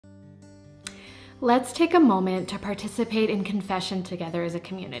Let's take a moment to participate in confession together as a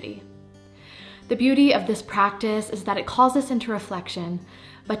community. The beauty of this practice is that it calls us into reflection,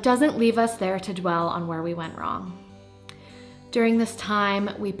 but doesn't leave us there to dwell on where we went wrong. During this time,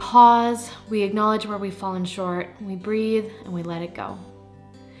 we pause, we acknowledge where we've fallen short, we breathe, and we let it go.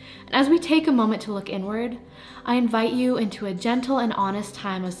 And as we take a moment to look inward, I invite you into a gentle and honest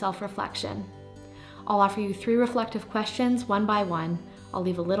time of self-reflection. I'll offer you 3 reflective questions, one by one. I'll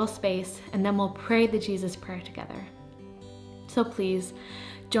leave a little space, and then we'll pray the Jesus prayer together. So please,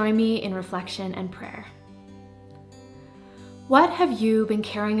 join me in reflection and prayer. What have you been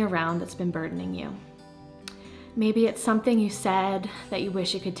carrying around that's been burdening you? Maybe it's something you said that you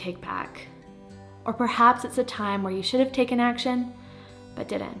wish you could take back. Or perhaps it's a time where you should have taken action, but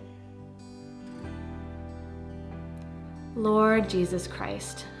didn't. Lord Jesus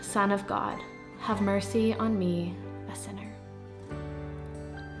Christ, Son of God, have mercy on me, a sinner.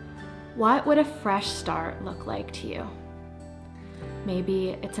 What would a fresh start look like to you?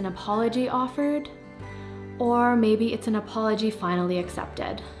 Maybe it's an apology offered, or maybe it's an apology finally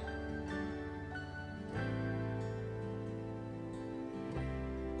accepted.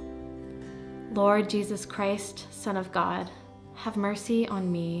 Lord Jesus Christ, Son of God, have mercy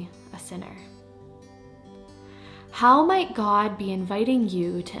on me, a sinner. How might God be inviting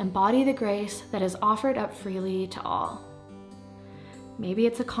you to embody the grace that is offered up freely to all? Maybe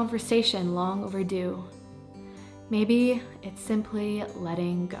it's a conversation long overdue. Maybe it's simply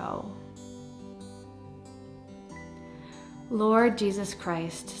letting go. Lord Jesus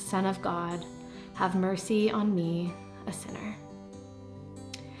Christ, Son of God, have mercy on me, a sinner.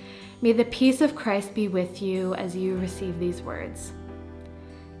 May the peace of Christ be with you as you receive these words.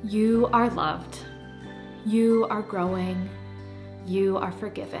 You are loved. You are growing. You are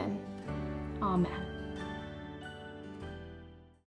forgiven. Amen.